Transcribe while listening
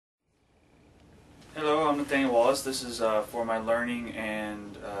I'm Nathaniel Wallace. This is for my learning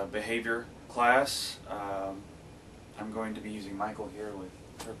and behavior class. I'm going to be using Michael here with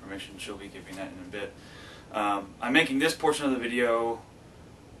her permission. She'll be giving that in a bit. I'm making this portion of the video,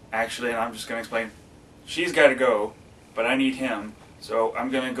 actually, and I'm just going to explain. She's got to go, but I need him. So I'm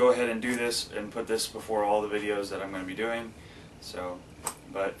going to go ahead and do this and put this before all the videos that I'm going to be doing. So,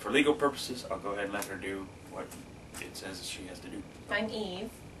 but for legal purposes, I'll go ahead and let her do what it says she has to do. I'm Eve.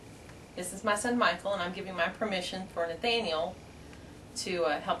 This is my son Michael, and I'm giving my permission for Nathaniel to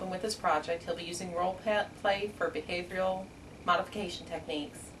help him with this project. He'll be using role play for behavioral modification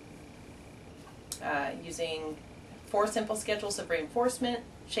techniques, using 4 simple schedules of reinforcement,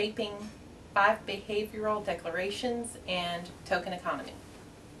 shaping, 5 behavioral declarations, and token economy.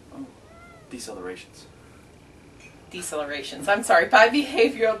 Oh, decelerations. Decelerations. I'm sorry, 5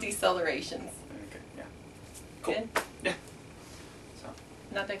 behavioral decelerations. Okay, yeah. Cool. Good? Yeah. So.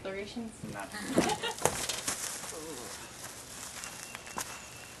 Not declarations? Not.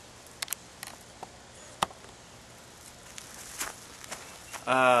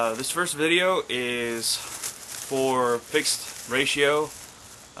 This first video is for fixed ratio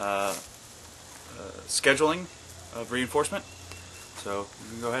scheduling of reinforcement. So you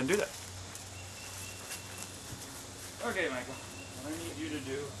can go ahead and do that. Okay, Michael. What I need you to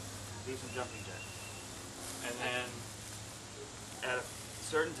do some jumping jacks. And then at a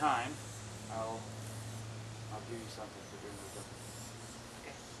certain time, I'll give you something for doing the jumping.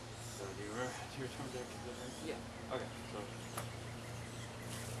 Okay. So do you remember your jumping jack? Yeah. Okay. So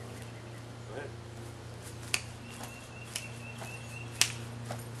go ahead.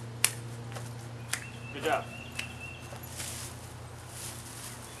 Good job.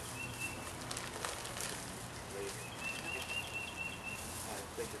 I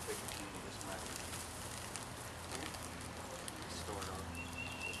think you're picking candy this might store it on.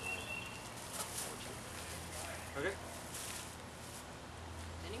 Okay.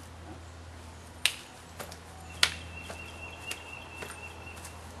 Any?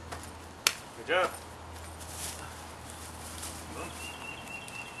 Good job.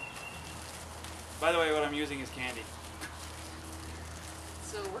 By the way, what I'm using is candy.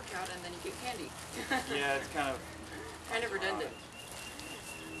 So workout and then you get candy. Yeah, it's kind of redundant.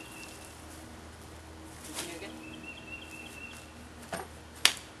 Continue again.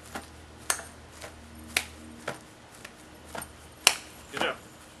 Good job.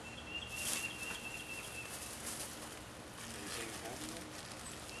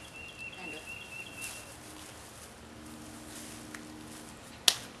 Kind of.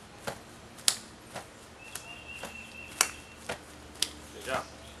 Good job.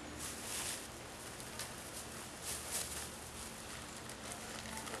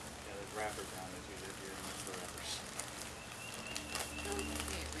 Yeah, there's wrappers down there too. If you're in the wrappers.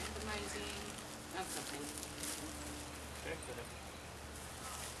 Okay, randomizing of something. Okay, go ahead.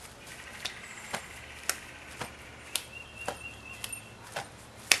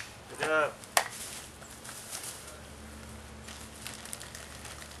 Good job.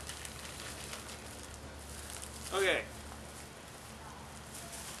 Okay.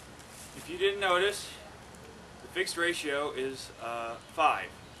 If you didn't notice, the fixed ratio is 5.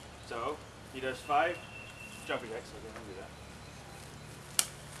 So he does 5 jumping jacks. So go ahead and do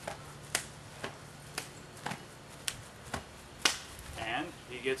that. And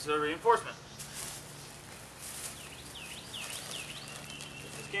he gets a reinforcement.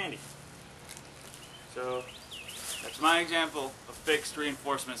 This is candy. So that's my example of fixed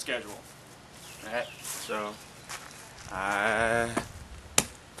reinforcement schedule. Alright, so I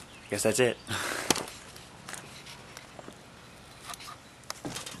guess that's it.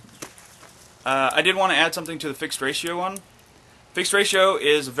 I did want to add something to the fixed ratio one. Fixed ratio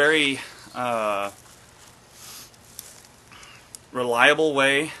is a very reliable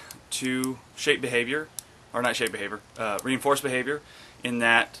way to shape behavior, or not shape behavior, reinforce behavior, in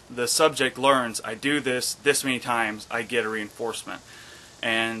that the subject learns, I do this many times, I get a reinforcement.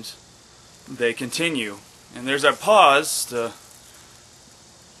 And they continue. And there's a pause to,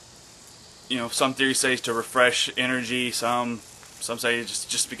 some theories say to refresh energy, some say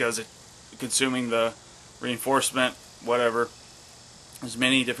just because it's consuming the reinforcement, whatever. There's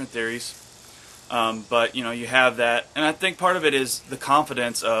many different theories. But you have that, and I think part of it is the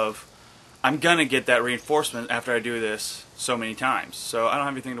confidence of I'm gonna get that reinforcement after I do this so many times, so I don't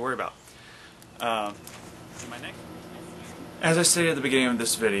have anything to worry about. As I stated at the beginning of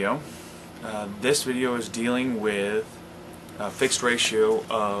this video is dealing with a fixed ratio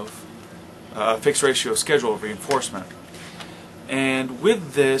schedule of reinforcement, and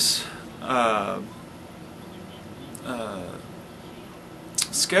with this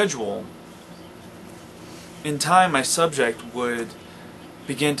schedule, in time my subject would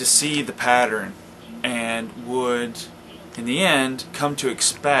begin to see the pattern and would, in the end, come to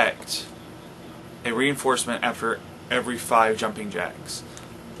expect a reinforcement after every 5 jumping jacks.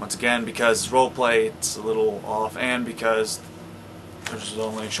 Once again, because role play, it's a little off, and because there's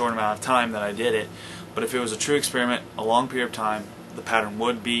only a short amount of time that I did it. But if it was a true experiment, a long period of time, the pattern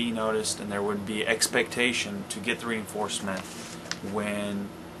would be noticed and there would be expectation to get the reinforcement when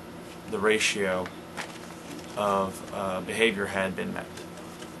the ratio of behavior had been met.